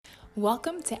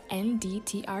Welcome to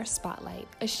NDTR Spotlight,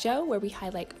 a show where we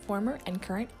highlight former and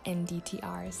current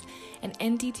NDTRs. And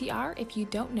NDTR, if you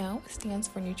don't know, stands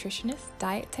for Nutritionist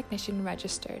Diet Technician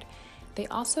Registered. They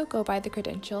also go by the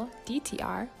credential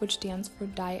DTR, which stands for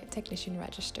Diet Technician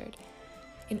Registered.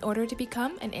 In order to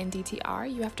become an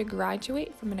NDTR, you have to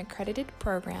graduate from an accredited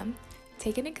program,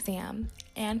 take an exam,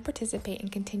 and participate in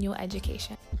continual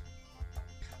education.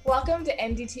 Welcome to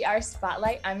NDTR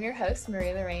Spotlight. I'm your host,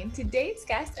 Maria Lorraine. Today's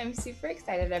guest I'm super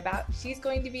excited about. She's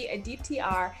going to be a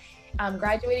DTR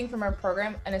graduating from our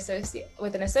program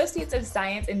with an Associates of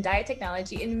Science in Diet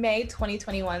Technology in May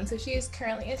 2021. So she is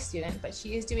currently a student, but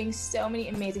she is doing so many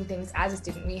amazing things as a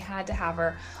student. We had to have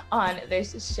her on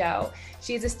this show.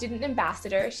 She is a student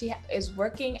ambassador. She is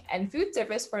working in food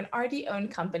service for an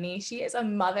RD-owned company. She is a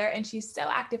mother and she's so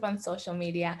active on social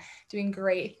media, doing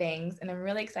great things. And I'm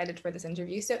really excited for this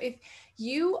interview. So if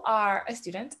you are a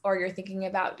student or you're thinking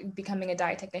about becoming a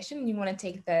diet technician and you want to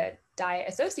take the diet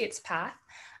associates path,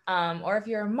 or if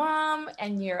you're a mom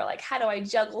and you're like, how do I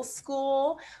juggle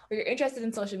school? Or you're interested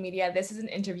in social media, this is an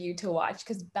interview to watch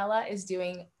because Bella is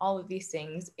doing all of these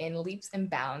things in leaps and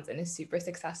bounds and is super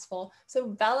successful. So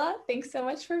Bella, thanks so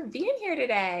much for being here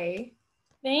today.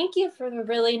 Thank you for the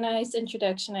really nice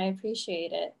introduction. I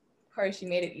appreciate it. Of course, you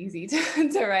made it easy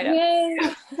to write up. Yay.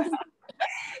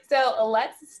 So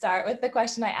let's start with the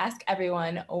question I ask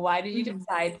everyone. Why did you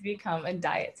decide to become a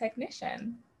diet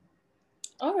technician?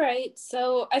 All right.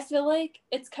 So I feel like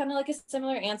it's kind of like a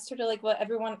similar answer to like what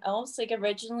everyone else, like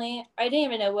originally, I didn't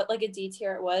even know what like a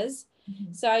DTR was.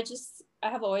 So I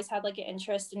have always had like an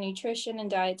interest in nutrition and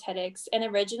dietetics. And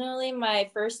originally my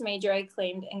first major I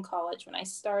claimed in college when I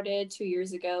started 2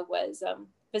 years ago was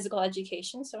physical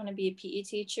education. So I want to be a PE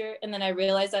teacher. And then I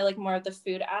realized I like more of the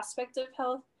food aspect of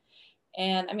health.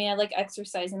 And I mean, I like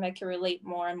exercising, I can relate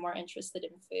more and more interested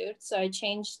in food. So I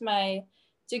changed my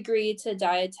degree to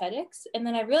dietetics. And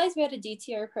then I realized we had a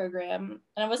DTR program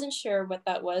and I wasn't sure what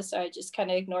that was. So I just kind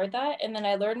of ignored that. And then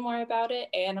I learned more about it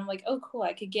and I'm like, oh, cool.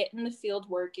 I could get in the field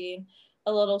working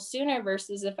a little sooner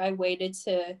versus if I waited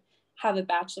to have a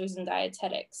bachelor's in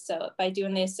dietetics. So by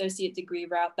doing the associate degree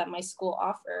route that my school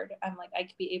offered, I'm like, I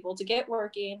could be able to get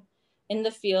working in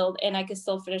the field and I could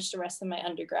still finish the rest of my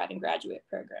undergrad and graduate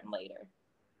program later.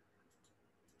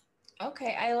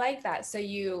 Okay, I like that. So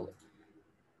you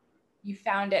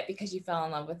found it because you fell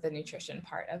in love with the nutrition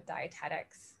part of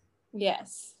dietetics.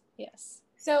 Yes.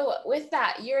 So with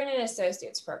that, you're in an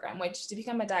associate's program, which to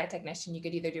become a diet technician, you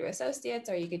could either do associates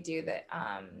or you could do the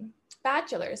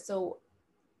bachelor's. So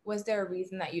was there a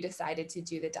reason that you decided to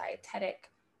do the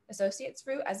dietetic associate's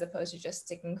route as opposed to just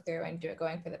sticking through and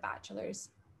going for the bachelor's?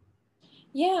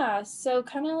 Yeah, so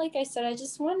kind of like I said, I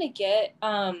just wanted to get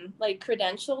like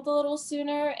credentialed a little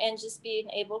sooner and just being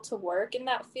able to work in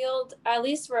that field. At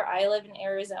least where I live in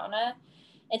Arizona,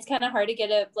 it's kind of hard to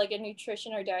get a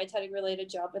nutrition or dietetic related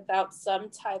job without some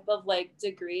type of like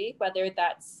degree, whether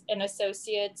that's an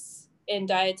associate's in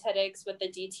dietetics with a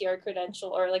DTR credential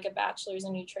or like a bachelor's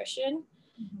in nutrition.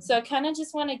 So I kind of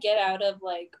just want to get out of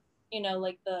like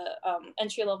the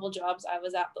entry-level jobs I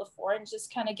was at before and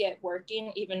just kind of get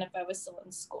working even if I was still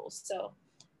in school. So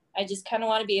I just kind of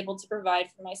want to be able to provide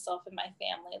for myself and my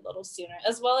family a little sooner,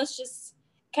 as well as just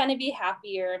kind of be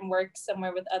happier and work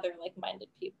somewhere with other like-minded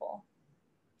people.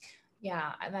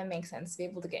 Yeah, that makes sense, to be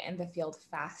able to get in the field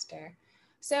faster.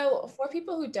 So for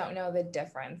people who don't know the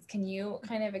difference, can you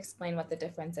kind of explain what the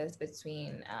difference is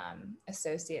between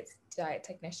associate's diet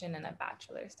technician and a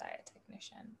bachelor's diet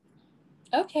technician?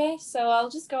 Okay, so I'll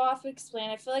just go off and explain.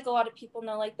 I feel like a lot of people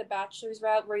know like the bachelor's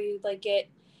route where you like get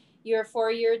your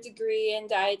 4-year degree in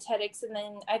dietetics, and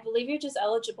then I believe you're just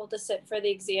eligible to sit for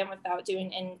the exam without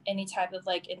doing any type of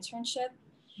like internship.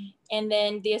 And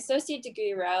then the associate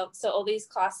degree route, so all these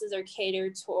classes are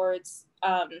catered towards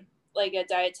like a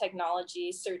diet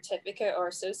technology certificate or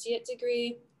associate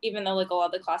degree, even though like a lot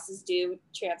of the classes do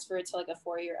transfer to like a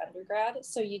 4-year undergrad.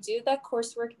 So you do that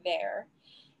coursework there.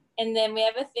 And then we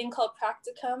have a thing called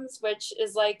practicums, which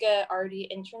is like a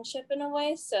RD internship in a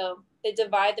way. So they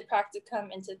divide the practicum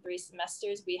into 3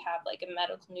 semesters. We have like a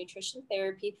medical nutrition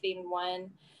therapy, theme 1,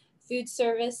 food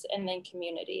service, and then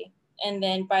community. And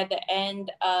then by the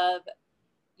end of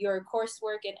your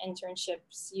coursework and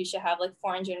internships, you should have like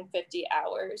 450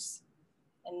 hours.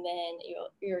 And then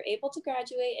you're able to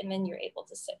graduate and then you're able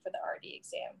to sit for the RD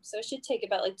exam. So it should take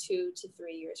about like 2 to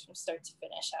 3 years from start to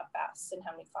finish, how fast and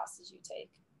how many classes you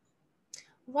take.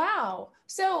 Wow.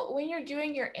 So when you're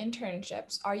doing your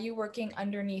internships, are you working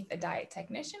underneath a diet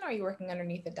technician or are you working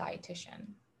underneath a dietitian?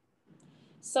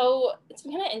 So it's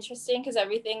been kind of interesting because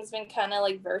everything's been kind of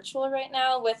like virtual right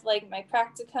now with like my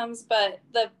practicums, but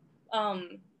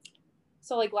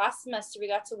So like last semester, we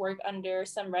got to work under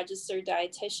some registered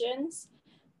dietitians.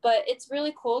 But it's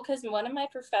really cool because one of my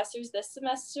professors this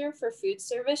semester for food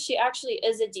service, she actually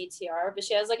is a DTR, but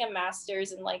she has like a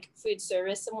master's in like food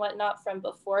service and whatnot from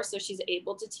before. So she's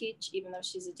able to teach even though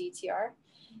she's a DTR.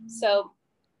 So,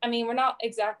 I mean, we're not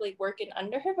exactly working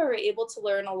under her, but we're able to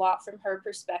learn a lot from her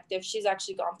perspective. She's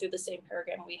actually gone through the same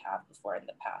program we have before in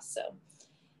the past. So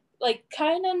like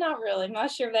kind of not really. I'm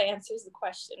not sure if that answers the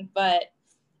question, but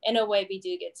in a way we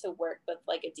do get to work with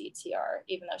like a DTR,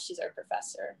 even though she's our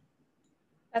professor.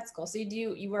 That's cool. So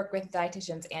you work with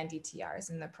dietitians and DTRs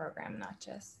in the program, not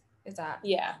just, is that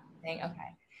Yeah. thing?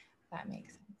 Okay, that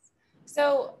makes sense.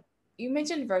 So you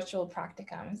mentioned virtual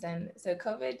practicums, and so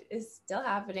COVID is still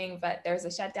happening, but there's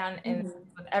a shutdown in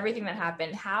with everything that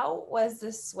happened. How was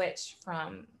the switch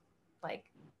from like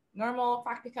normal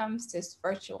practicums to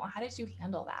virtual? How did you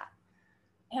handle that?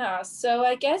 Yeah, so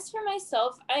I guess for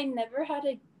myself, I never had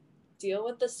to deal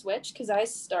with the switch because I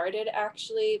started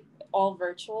actually all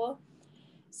virtual.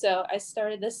 So I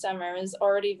started this summer. It was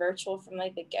already virtual from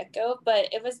like the get-go, but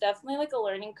it was definitely like a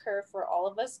learning curve for all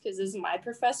of us because this is my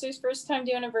professor's first time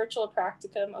doing a virtual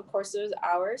practicum. Of course, it was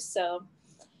ours. So,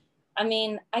 I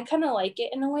mean, I kind of like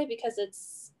it in a way because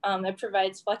it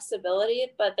provides flexibility,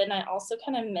 but then I also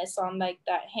kind of miss on like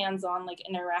that hands-on like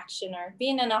interaction or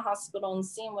being in a hospital and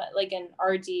seeing what like an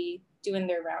RD doing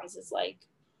their rounds is like.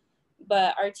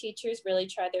 But our teachers really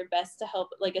try their best to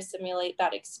help like assimilate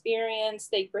that experience.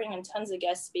 They bring in tons of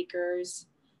guest speakers.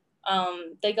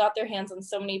 They got their hands on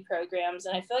so many programs,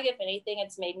 and I feel like if anything,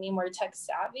 it's made me more tech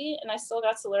savvy, and I still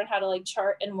got to learn how to like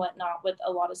chart and whatnot with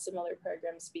a lot of similar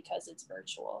programs because it's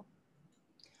virtual.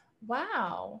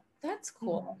 Wow, that's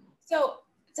cool. So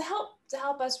to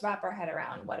help us wrap our head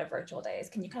around what a virtual day is,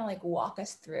 can you kind of like walk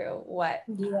us through what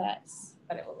it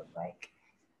will look like?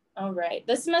 All right.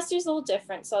 This semester is a little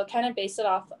different, so I'll kind of base it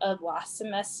off of last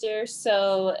semester.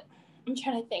 So I'm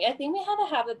trying to think. I think we had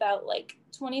to have about like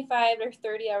 25 or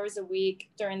 30 hours a week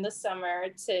during the summer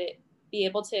to be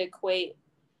able to equate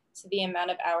to the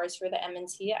amount of hours for the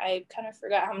M&T. I kind of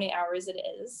forgot how many hours it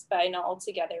is, but I know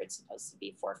altogether it's supposed to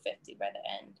be 450 by the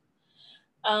end.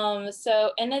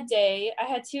 So in a day, I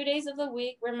had 2 days of the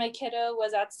week where my kiddo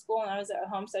was at school and I was at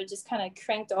home. So I just kind of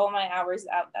cranked all my hours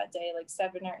out that day, like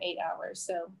 7 or 8 hours.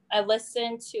 So I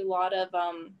listened to a lot of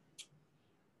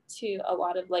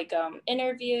like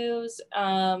interviews.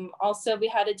 Also we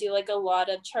had to do like a lot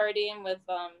of charting with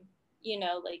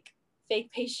like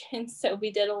fake patients. So we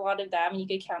did a lot of that, and you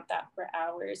could count that for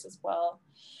hours as well.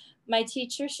 My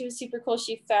teacher, she was super cool.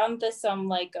 She found this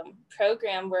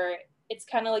program where it's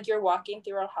kind of like you're walking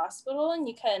through a hospital, and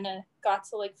you kind of got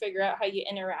to like figure out how you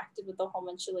interacted with a whole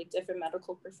bunch of like different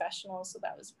medical professionals. So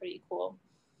that was pretty cool.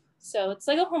 So it's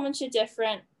like a whole bunch of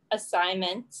different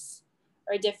assignments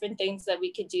or different things that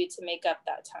we could do to make up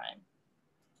that time.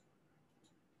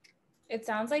 It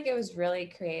sounds like it was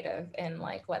really creative in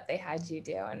like what they had you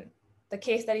do, and the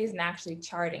case studies and actually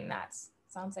charting, that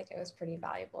sounds like it was pretty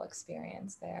valuable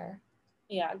experience there.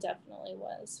 Yeah, it definitely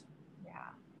was.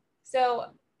 Yeah. So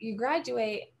you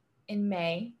graduate in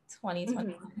May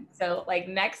 2020. So like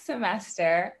next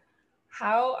semester,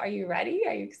 how are you ready?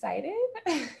 Are you excited?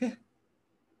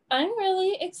 I'm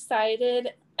really excited.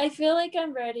 I feel like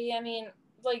I'm ready. I mean,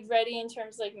 like ready in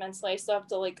terms like mentally. I still have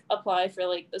to like apply for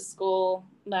like the school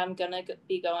that I'm gonna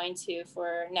be going to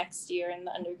for next year in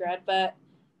the undergrad. But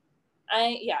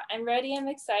I'm ready. I'm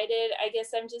excited. I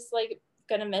guess I'm just like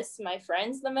gonna miss my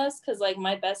friends the most because like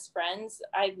my best friends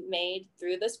I've made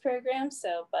through this program.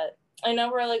 So, but I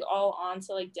know we're like all on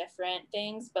to like different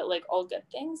things, but like all good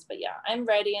things. But yeah, I'm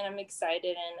ready and I'm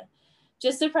excited and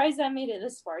just surprised I made it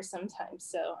this far sometimes.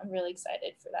 So I'm really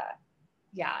excited for that.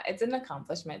 Yeah, it's an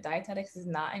accomplishment. Dietetics is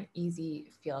not an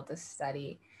easy field to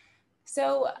study.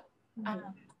 So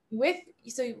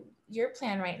so your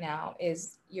plan right now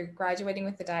is you're graduating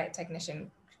with the diet technician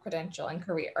credential and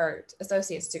career or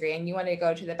associate's degree, and you want to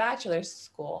go to the bachelor's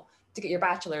school to get your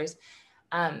bachelor's.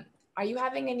 Are you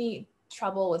having any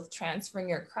trouble with transferring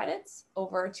your credits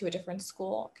over to a different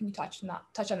school? Can you touch on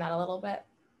that a little bit?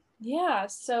 Yeah,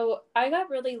 so I got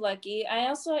really lucky. I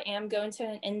also am going to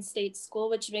an in-state school,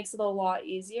 which makes it a lot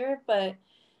easier, but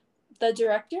the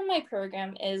director of my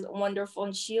program is wonderful,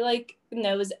 and she like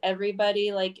knows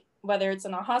everybody, like whether it's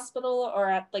in a hospital or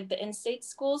at like the in-state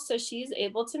school. So she's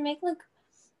able to make like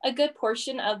a good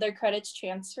portion of their credits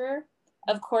transfer.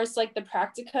 Of course, like the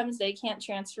practicums, they can't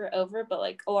transfer over, but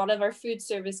like a lot of our food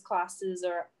service classes,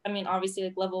 or I mean, obviously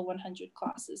like level 100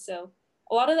 classes. So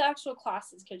a lot of the actual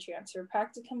classes can transfer.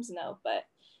 Practicums, no, but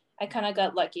I kind of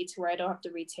got lucky to where I don't have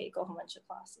to retake a whole bunch of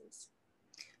classes.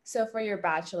 So for your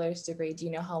bachelor's degree, do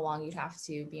you know how long you'd have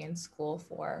to be in school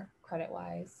for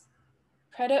credit-wise?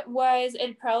 Credit-wise,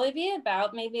 it'd probably be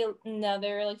about maybe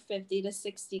another like 50 to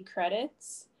 60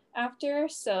 credits after.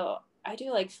 So I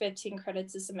do like 15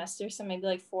 credits a semester, so maybe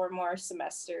like 4 more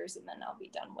semesters, and then I'll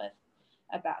be done with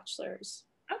a bachelor's.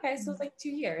 Okay, so it's like 2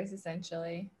 years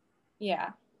essentially.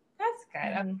 Yeah. That's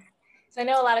good. Mm-hmm. Okay. So I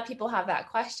know a lot of people have that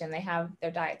question. They have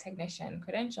their diet technician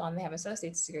credential and they have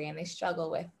associate's degree and they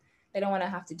struggle with, they don't want to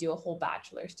have to do a whole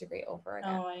bachelor's degree over again.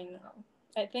 Oh, I know.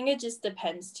 I think it just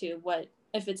depends too what,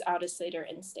 if it's out of state or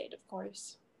in state, of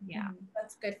course. Yeah,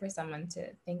 that's good for someone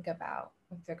to think about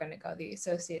if they're going to go the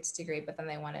associate's degree, but then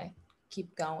they want to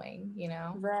keep going, you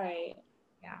know? Right.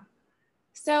 Yeah.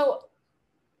 So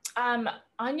on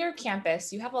your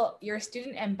campus, you're a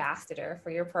student ambassador for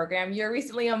your program. You're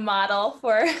recently a model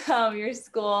for your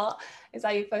school. I saw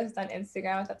you post on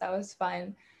Instagram. I thought that was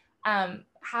fun.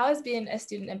 How has being a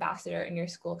student ambassador in your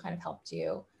school kind of helped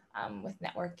you with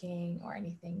networking or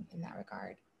anything in that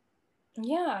regard?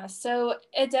 Yeah, so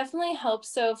it definitely helps.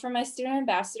 So for my student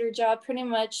ambassador job, pretty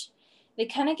much they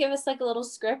kind of give us like a little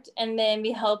script and then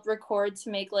we help record to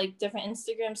make like different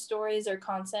Instagram stories or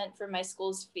content for my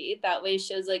school's feed. That way it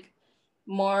shows like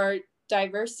more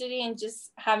diversity and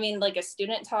just having like a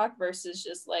student talk versus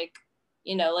just like,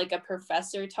 you know, like a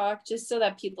professor talk, just so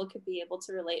that people could be able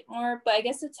to relate more. But I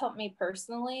guess it's helped me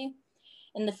personally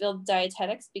in the field of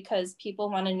dietetics because people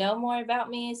want to know more about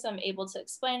me. So I'm able to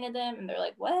explain to them and they're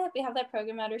like, what? We have that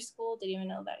program at our school. Didn't even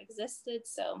know that existed.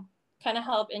 So kind of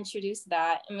help introduce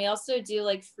that. And we also do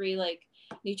like free like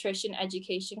nutrition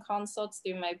education consults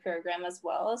through my program as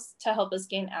well as to help us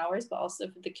gain hours, but also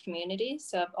for the community.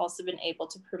 So I've also been able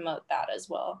to promote that as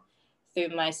well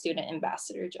through my student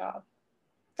ambassador job.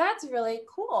 That's really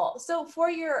cool. So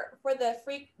for the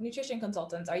free nutrition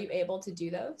consultants, are you able to do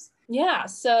those? Yeah,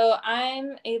 so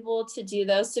I'm able to do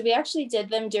those. So we actually did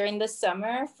them during the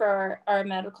summer for our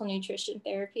medical nutrition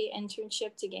therapy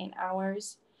internship to gain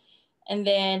hours. And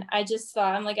then I just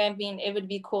thought, it would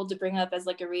be cool to bring up as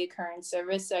like a reoccurring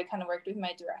service. So I kind of worked with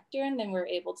my director and then we're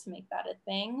able to make that a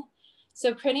thing.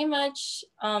 So pretty much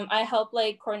I help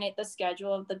like coordinate the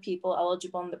schedule of the people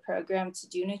eligible in the program to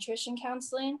do nutrition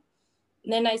counseling.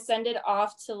 And then I send it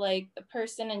off to like the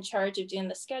person in charge of doing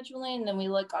the scheduling. And then we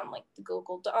look on like the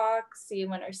Google Doc, see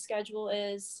when our schedule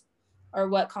is or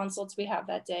what consults we have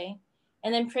that day.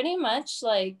 And then pretty much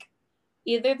like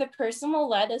either the person will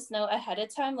let us know ahead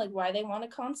of time, like why they want a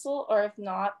consult, or if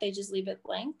not, they just leave it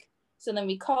blank. So then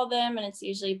we call them and it's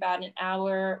usually about an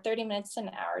hour, 30 minutes to an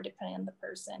hour, depending on the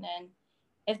person. And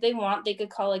if they want, they could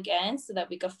call again so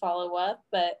that we could follow up.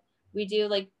 But we do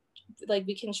like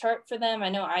we can chart for them. I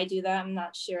know I do that. I'm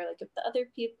not sure like if the other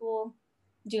people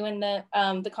doing the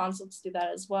consults do that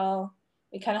as well.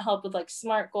 We kind of help with like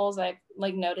SMART goals. I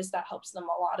like noticed that helps them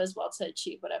a lot as well to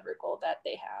achieve whatever goal that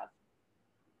they have.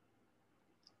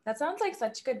 That sounds like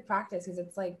such good practice because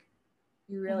it's like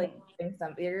you're really doing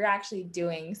something. You're actually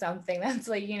doing something that's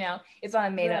like, you know, it's not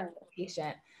a made up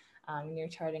patient and you're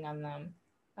charting on them.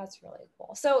 That's really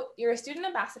cool. So you're a student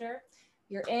ambassador,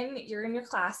 you're in your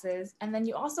classes, and then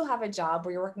you also have a job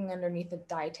where you're working underneath a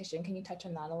dietitian. Can you touch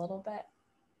on that a little bit?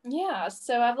 Yeah,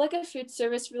 so I have like a food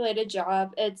service related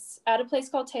job. It's at a place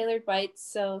called Tailored Bites.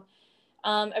 So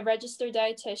a registered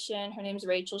dietitian, her name's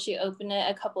Rachel. She opened it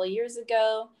a couple of years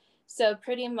ago. So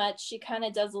pretty much she kind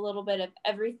of does a little bit of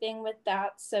everything with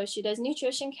that. So she does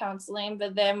nutrition counseling,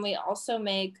 but then we also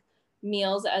make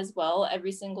meals as well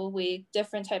every single week,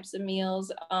 different types of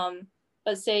meals.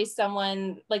 But say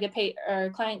someone like a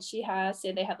client she has,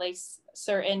 say they have like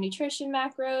certain nutrition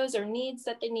macros or needs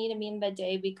that they need to meet in the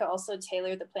day, we could also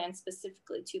tailor the plan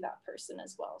specifically to that person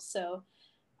as well. So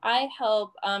I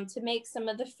help to make some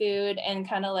of the food and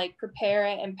kind of like prepare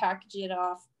it and package it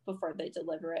off before they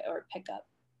deliver it or pick up.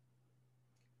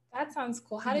 That sounds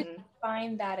cool. How did you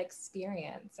find that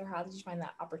experience or how did you find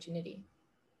that opportunity?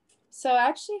 So I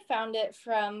actually found it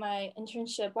from my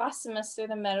internship last semester,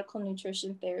 the medical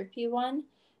nutrition therapy one.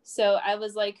 So I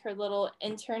was like her little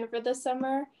intern for the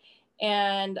summer.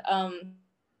 And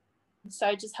so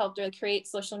I just helped her create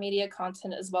social media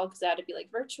content as well because I had to be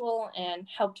like virtual and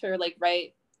helped her like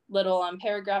write little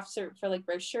paragraphs for like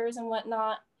brochures and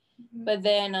whatnot. But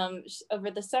then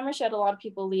over the summer, she had a lot of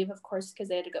people leave, of course, because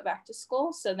they had to go back to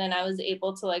school. So then I was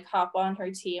able to like hop on her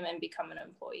team and become an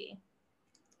employee.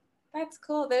 That's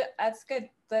cool. That's good.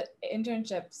 The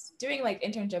doing like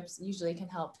internships usually can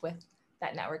help with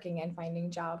that networking and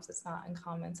finding jobs. It's not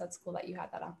uncommon. So that's cool that you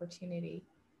had that opportunity.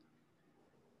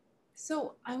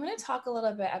 So I want to talk a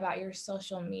little bit about your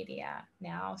social media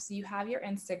now. So you have your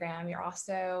Instagram.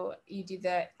 You do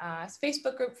the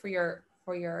Facebook group for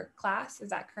your class. Is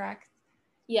that correct?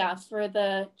 Yeah, for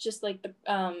the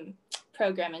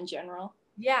program in general.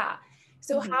 Yeah.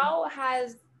 So how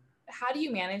do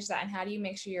you manage that, and how do you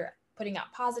make sure you're putting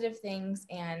out positive things?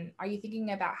 And are you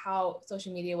thinking about how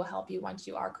social media will help you once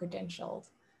you are credentialed?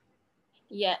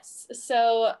 Yes.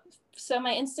 So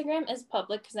my Instagram is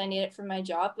public because I need it for my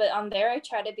job, but on there I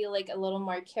try to be like a little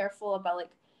more careful about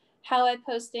like how I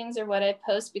post things or what I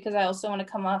post, because I also want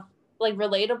to come off like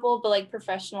relatable but like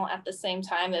professional at the same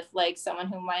time. If like someone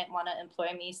who might want to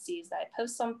employ me sees that I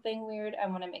post something weird, I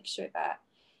want to make sure that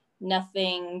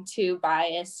nothing too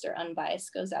biased or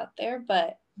unbiased goes out there.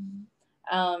 But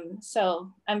so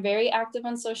I'm very active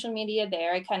on social media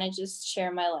there. I kind of just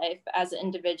share my life as an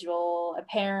individual, a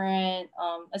parent,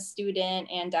 a student,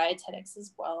 and dietetics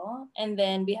as well. And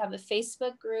then we have a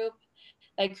Facebook group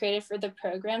I created for the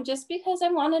program just because I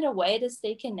wanted a way to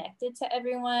stay connected to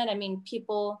everyone. I mean,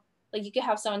 people, like you could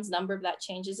have someone's number that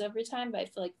changes over time, but I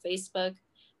feel like Facebook,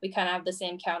 we kind of have the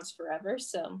same counts forever.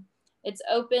 So it's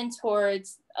open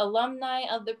towards alumni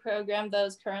of the program,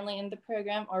 those currently in the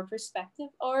program or prospective,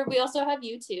 or we also have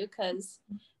you too, because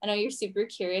I know you're super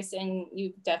curious and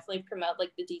you definitely promote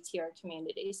like the DTR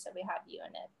community. So we have you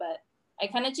in it, but I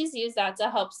kind of just use that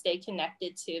to help stay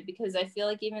connected too, because I feel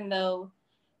like even though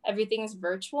everything's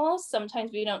virtual,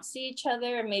 sometimes we don't see each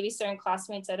other, and maybe certain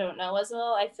classmates I don't know as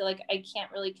well, I feel like I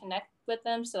can't really connect with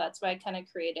them. So that's why I kind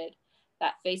of created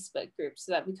that Facebook group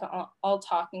so that we can all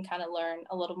talk and kind of learn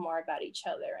a little more about each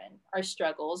other and our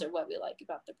struggles or what we like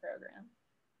about the program.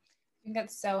 I think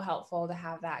that's so helpful to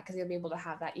have that, because you'll be able to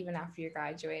have that even after you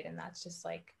graduate, and that's just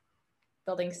like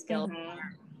building skills.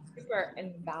 Super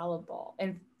invaluable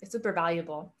and super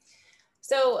valuable.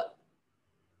 So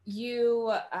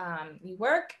you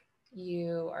work,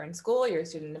 you are in school, you're a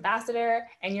student ambassador,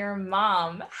 and you're a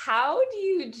mom. How do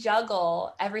you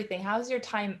juggle everything? How's your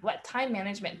time? What time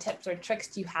management tips or tricks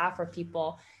do you have for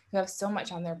people who have so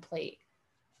much on their plate?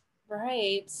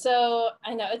 Right. So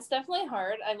I know it's definitely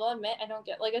hard. I will admit I don't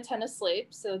get like a ton of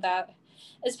sleep. So that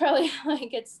is probably how I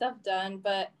get stuff done.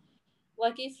 But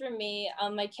lucky for me,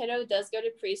 my kiddo does go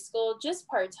to preschool just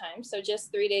part-time. So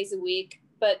just 3 days a week.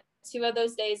 But 2 of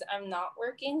those days I'm not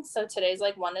working. So today's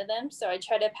like one of them. So I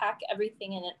try to pack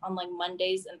everything in it on like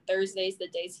Mondays and Thursdays, the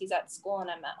days he's at school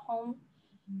and I'm at home.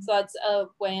 So that's a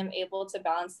way I'm able to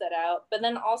balance that out. But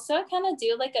then also I kind of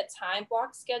do like a time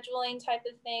block scheduling type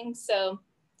of thing. So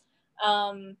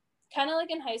kind of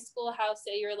like in high school, how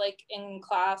say you're like in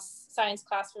science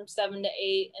class from 7 to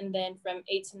 8, and then from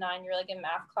 8 to 9 you're like in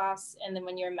math class, and then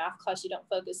when you're in math class you don't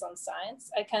focus on science.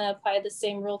 I kind of apply the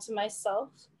same rule to myself.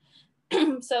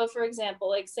 So for example,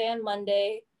 like say on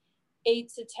Monday 8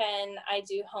 to 10 I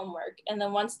do homework, and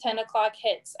then once 10 o'clock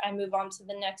hits I move on to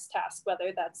the next task,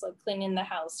 whether that's like cleaning the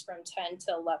house from 10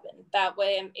 to 11. That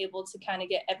way I'm able to kind of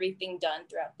get everything done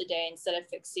throughout the day instead of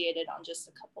fixated on just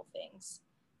a couple things.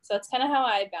 So that's kind of how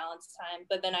I balance time.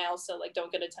 But then I also like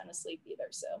don't get a ton of sleep either.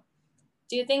 So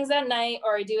do things at night,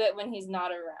 or I do it when he's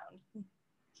not around.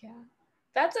 Yeah,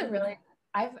 that's a really,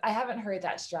 I haven't heard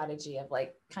that strategy of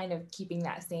like kind of keeping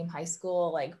that same high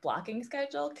school like blocking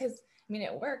schedule, because I mean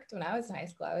it worked when I was in high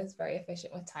school. I was very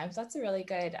efficient with time. So that's a really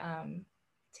good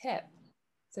tip.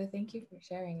 So thank you for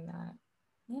sharing that.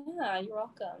 Yeah, you're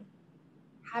welcome.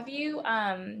 Have you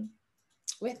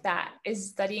with that, is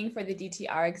studying for the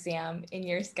DTR exam in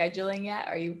your scheduling yet?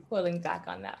 Or are you pulling back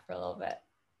on that for a little bit?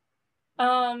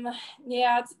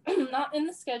 Yeah, it's not in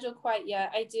the schedule quite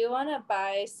yet. I do want to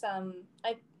buy some,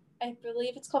 I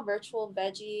believe it's called virtual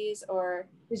veggies or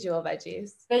Visual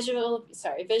veggies. visual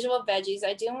veggies.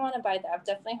 I do want to buy that. I've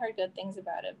definitely heard good things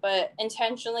about it, but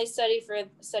intentionally studying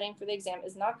for the exam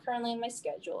is not currently in my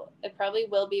schedule. It probably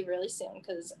will be really soon,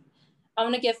 because I'm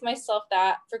gonna gift myself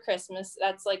that for Christmas.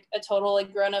 That's like a total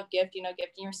like grown-up gift,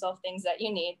 gifting yourself things that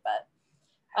you need. But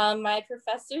my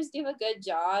professors do a good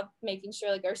job making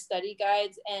sure like our study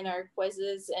guides and our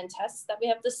quizzes and tests that we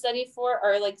have to study for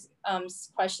are like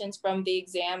questions from the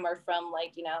exam or from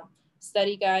like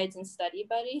study guides and study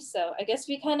buddies. So I guess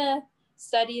we kind of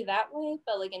study that way,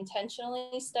 but like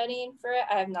intentionally studying for it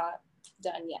I have not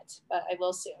done yet, but I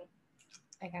will soon.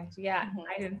 I got you. Yeah,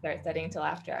 I didn't start studying until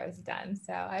after I was done.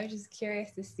 So I was just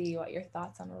curious to see what your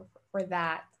thoughts on for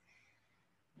that.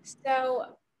 So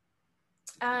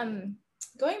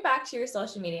going back to your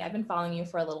social media, I've been following you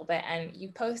for a little bit, and you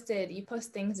post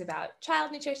things about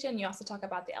child nutrition. You also talk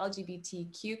about the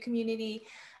LGBTQ community.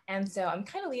 And so I'm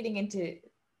kind of leading into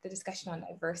the discussion on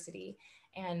diversity.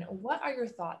 And what are your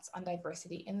thoughts on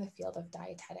diversity in the field of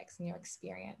dietetics in your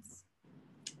experience?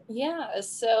 Yeah,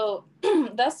 so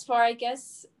thus far, I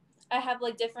guess I have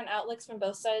like different outlooks from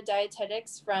both sides of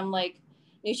dietetics, from like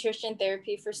nutrition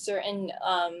therapy for certain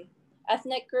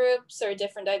ethnic groups or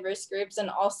different diverse groups, and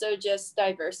also just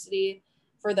diversity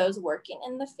for those working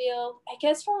in the field. I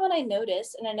guess from what I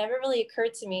noticed, and it never really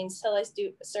occurred to me until I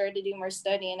started to do more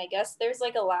studying, I guess there's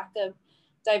like a lack of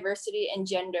diversity in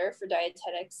gender for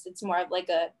dietetics. It's more of like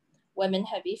a women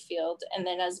heavy field, and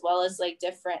then as well as like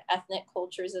different ethnic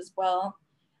cultures as well.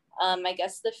 I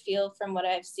guess the field, from what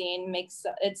I've seen,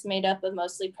 it's made up of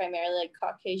mostly primarily like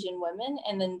Caucasian women,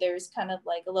 and then there's kind of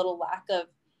like a little lack of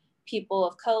people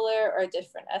of color or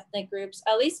different ethnic groups.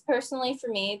 At least personally for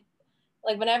me,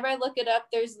 like whenever I look it up,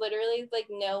 there's literally like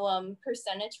no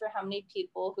percentage for how many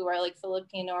people who are like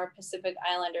Filipino or Pacific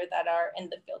Islander that are in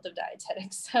the field of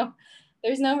dietetics. So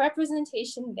there's no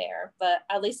representation there, but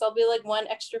at least I'll be like one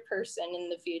extra person in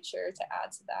the future to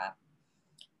add to that.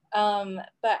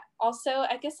 But also,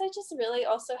 I guess I just really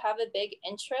also have a big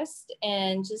interest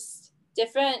in just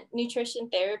different nutrition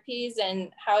therapies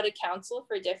and how to counsel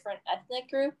for different ethnic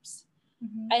groups.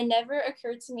 It never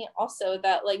occurred to me also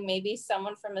that like maybe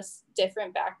someone from a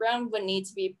different background would need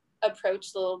to be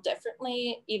approached a little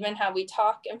differently, even how we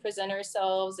talk and present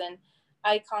ourselves, and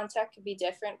eye contact could be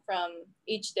different from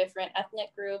each different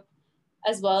ethnic group,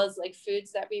 as well as like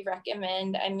foods that we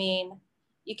recommend. I mean,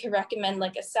 you could recommend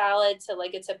like a salad to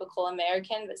like a typical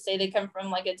American, but say they come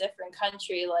from like a different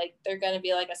country, like they're going to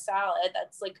be like a salad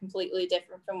that's like completely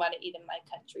different from what I eat in my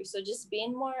country. So just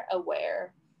being more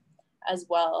aware as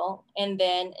well. And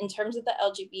then in terms of the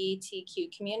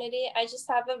LGBTQ community, I just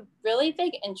have a really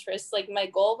big interest. Like my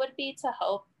goal would be to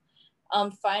help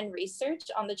find research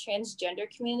on the transgender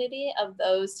community of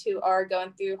those who are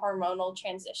going through hormonal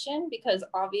transition, because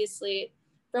obviously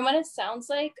from what it sounds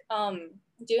like,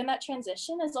 doing that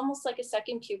transition is almost like a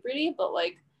second puberty, but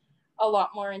like a lot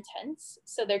more intense.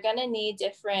 So they're going to need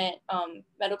different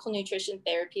medical nutrition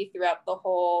therapy throughout the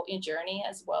whole journey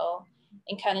as well,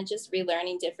 and kind of just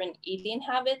relearning different eating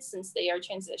habits since they are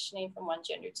transitioning from one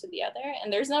gender to the other.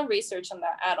 And there's no research on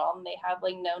that at all, and they have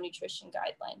like no nutrition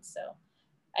guidelines. So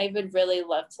I would really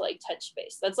love to like touch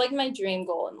base. That's like my dream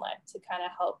goal in life, to kind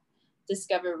of help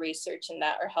discover research in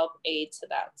that, or help aid to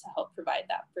that, to help provide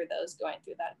that for those going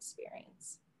through that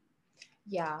experience.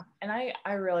 Yeah. And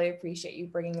I really appreciate you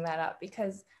bringing that up,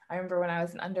 because I remember when I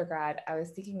was an undergrad, I was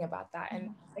thinking about that.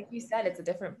 And like you said, it's a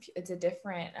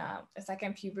different, a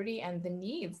second puberty, and the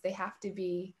needs, they have to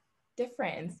be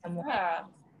different in some way. Yeah.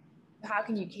 How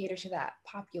can you cater to that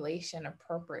population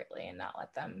appropriately and not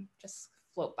let them just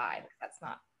float by? That's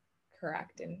not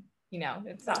correct. And,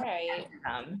 it's not right.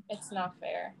 It's not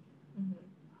fair. Mm-hmm.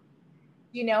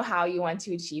 Do you know how you want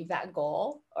to achieve that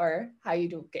goal, or how you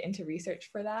do get into research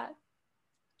for that?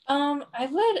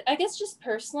 I guess just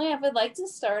personally, I would like to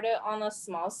start it on a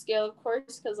small scale, of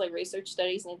course, because like research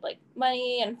studies need like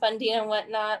money and funding and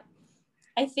whatnot.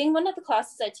 I think one of the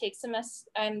classes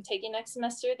I'm taking next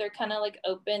semester, they're kind of like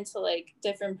open to like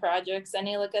different projects. I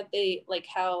need to look at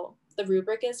how the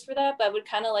rubric is for that, but I would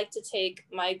kind of like to take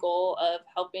my goal of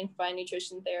helping find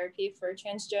nutrition therapy for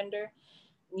transgender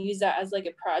and use that as like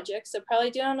a project. So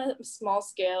probably do it on a small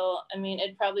scale. I mean,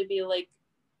 it'd probably be like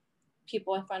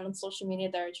people I find on social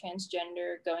media that are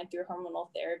transgender, going through hormonal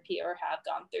therapy or have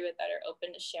gone through it, that are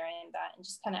open to sharing that and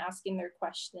just kind of asking their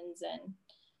questions. And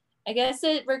I guess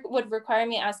it would require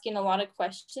me asking a lot of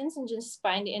questions and just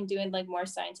finding and doing like more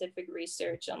scientific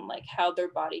research on like how their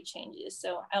body changes.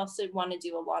 So I also want to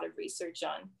do a lot of research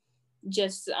on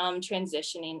just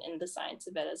transitioning in the science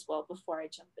of it as well before I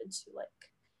jump into like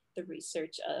the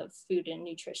research of food and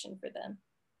nutrition for them.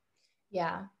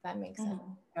 Yeah, that makes sense.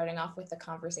 Starting off with the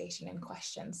conversation and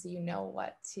questions, so you know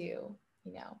what to,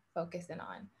 focus in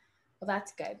on. Well,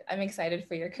 that's good. I'm excited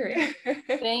for your career.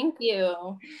 Thank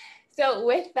you. So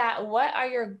with that, what are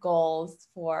your goals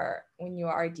for when you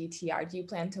are a DTR? Do you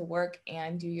plan to work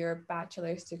and do your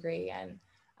bachelor's degree? And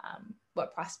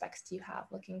what prospects do you have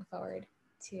looking forward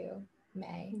to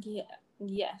May? Yeah.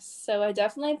 Yes. So I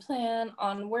definitely plan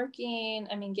on working,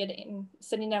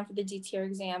 sitting down for the DTR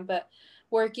exam, but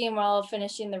working while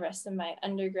finishing the rest of my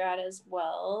undergrad as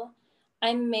well.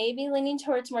 I may be leaning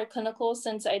towards more clinical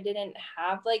since I didn't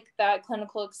have like that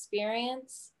clinical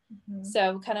experience.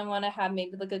 So kind of want to have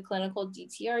maybe like a clinical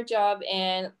DTR job.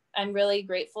 And I'm really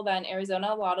grateful that in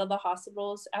Arizona, a lot of the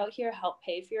hospitals out here help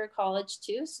pay for your college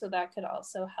too. So that could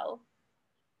also help.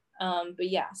 But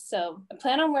yeah, so I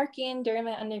plan on working during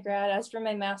my undergrad. As for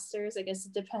my master's, I guess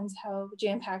it depends how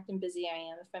jam-packed and busy I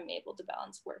am, if I'm able to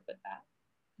balance work with that.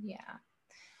 Yeah.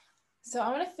 So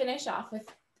I want to finish off with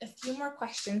a few more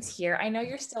questions here. I know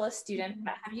you're still a student,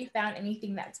 but have you found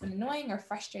anything that's been annoying or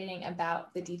frustrating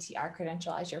about the DTR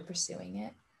credential as you're pursuing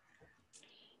it?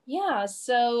 Yeah,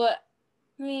 so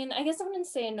I guess I wouldn't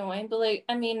say annoying, but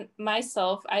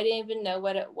myself, I didn't even know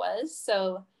what it was.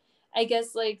 So I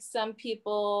guess like some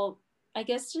people I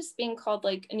guess just being called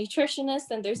like a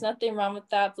nutritionist, and there's nothing wrong with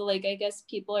that, but like I guess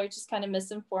people are just kind of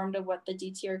misinformed of what the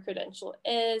DTR credential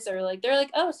is, or like they're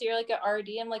like, oh, so you're like an RD.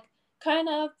 I'm like, kind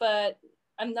of, but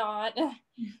I'm not.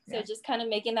 So just kind of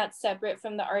making that separate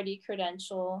from the RD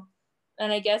credential.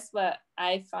 And I guess what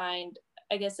I find,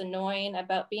 I guess, annoying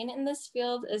about being in this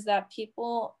field is that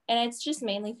people, and it's just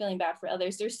mainly feeling bad for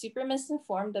others, they're super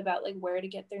misinformed about like where to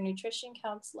get their nutrition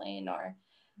counseling or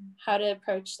how to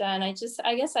approach that. And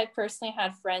I guess I personally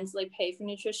had friends like pay for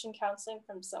nutrition counseling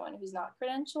from someone who's not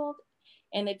credentialed,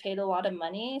 and they paid a lot of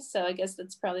money. So I guess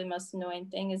that's probably the most annoying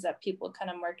thing, is that people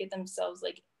kind of market themselves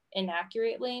like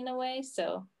inaccurately in a way.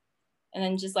 So, and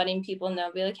then just letting people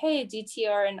know, be like, hey,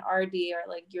 DTR and RD are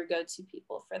like your go-to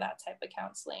people for that type of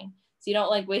counseling. So you don't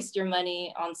like waste your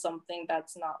money on something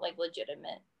that's not like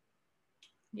legitimate.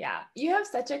 Yeah, you have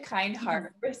such a kind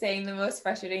heart for saying the most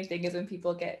frustrating thing is when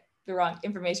people get the wrong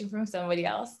information from somebody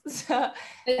else. So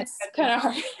it's kind of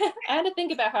hard. I had to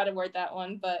think about how to word that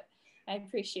one, but I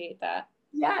appreciate that.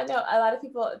 Yeah, no, a lot of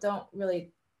people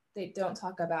they don't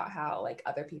talk about how like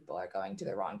other people are going to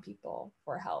the wrong people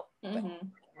for help.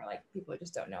 Or like people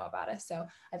just don't know about us. So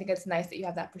I think it's nice that you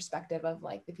have that perspective of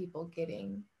like the people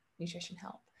getting nutrition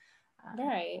help.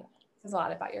 Right. It says a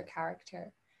lot about your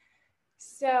character.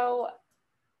 So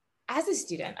as a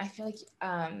student, I feel like,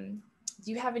 do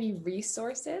you have any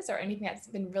resources or anything that's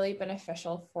been really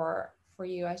beneficial for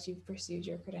you as you've pursued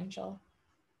your credential?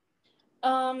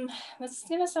 That's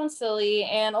gonna sound silly,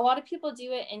 and a lot of people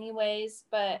do it anyways,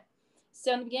 but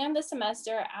so in the beginning of the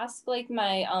semester, I asked like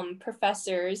my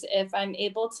professors if I'm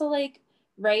able to like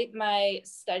write my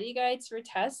study guides for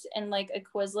tests in like a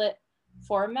Quizlet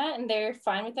format, and they're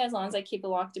fine with that as long as I keep it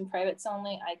locked in private so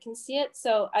only I can see it.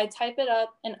 So I type it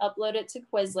up and upload it to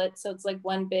Quizlet, so it's like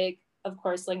one big, of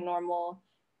course, like normal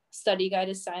study guide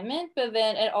assignment, but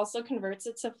then it also converts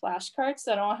it to flashcards,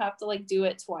 so I don't have to like do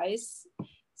it twice.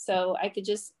 So I could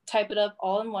just type it up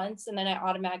all in once, and then I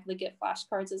automatically get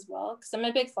flashcards as well, because I'm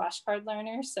a big flashcard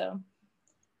learner. So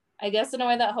I guess in a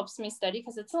way that helps me study,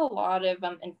 because it's a lot of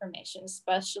information,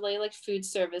 especially like food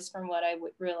service from what I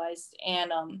realized,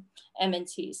 and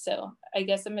M&T. So I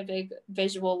guess I'm a big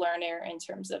visual learner in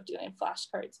terms of doing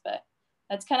flashcards, but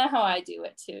that's kind of how I do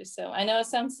it too. So I know it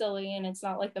sounds silly and it's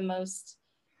not like the most,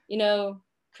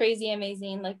 crazy,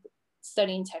 amazing like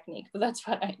studying technique, but that's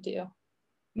what I do.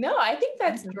 No, I think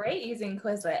that's great using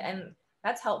Quizlet, and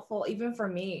that's helpful even for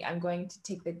me. I'm going to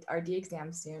take the RD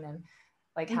exam soon, and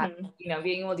like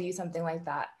being able to use something like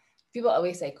that. People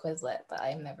always say Quizlet, but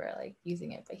I'm never like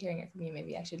using it. But hearing it from you,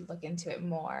 maybe I should look into it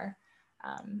more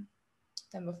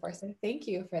than before. So thank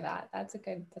you for that. That's a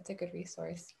good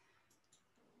resource.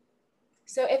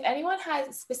 So if anyone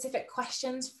has specific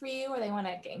questions for you, or they want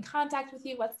to get in contact with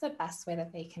you, what's the best way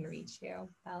that they can reach you,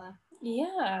 Bella?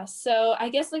 Yeah, so I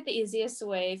guess like the easiest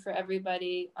way for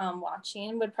everybody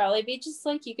watching would probably be just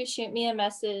like you could shoot me a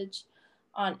message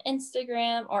on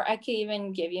Instagram, or I could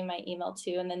even give you my email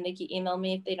too, and then they can email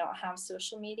me if they don't have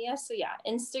social media. So yeah,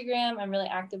 Instagram I'm really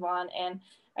active on, and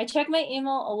I check my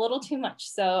email a little too much,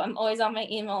 so I'm always on my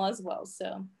email as well.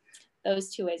 So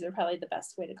those two ways are probably the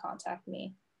best way to contact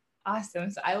me. Awesome.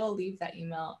 So I will leave that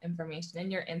email information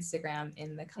and your Instagram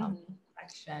in the comment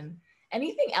section.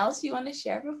 Anything else you want to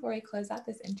share before we close out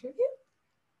this interview?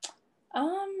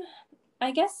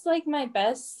 I guess like my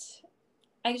best,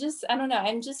 I don't know.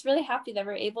 I'm just really happy that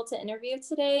we're able to interview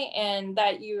today, and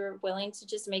that you're willing to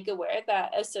just make aware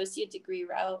that associate degree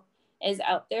route is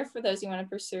out there for those who want to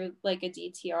pursue like a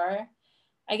DTR.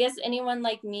 I guess anyone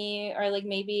like me, or like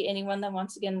maybe anyone that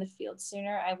wants to get in the field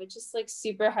sooner, I would just like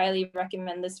super highly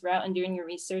recommend this route and doing your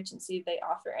research and see if they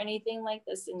offer anything like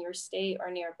this in your state or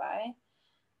nearby.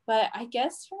 But I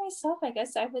guess for myself, I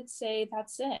guess I would say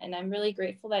that's it. And I'm really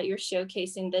grateful that you're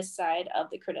showcasing this side of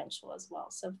the credential as well.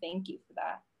 So thank you for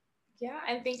that. Yeah,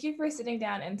 and thank you for sitting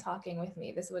down and talking with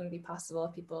me. This wouldn't be possible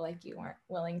if people like you weren't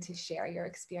willing to share your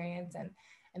experience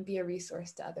and be a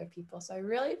resource to other people. So I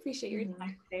really appreciate your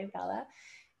time today, Bella.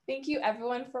 Thank you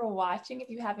everyone for watching. If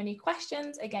you have any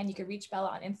questions, again, you can reach Bella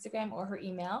on Instagram or her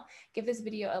email. Give this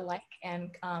video a like,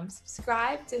 and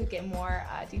subscribe to get more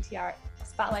DTR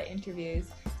Spotlight interviews.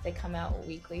 They come out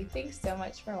weekly. Thanks so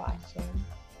much for watching.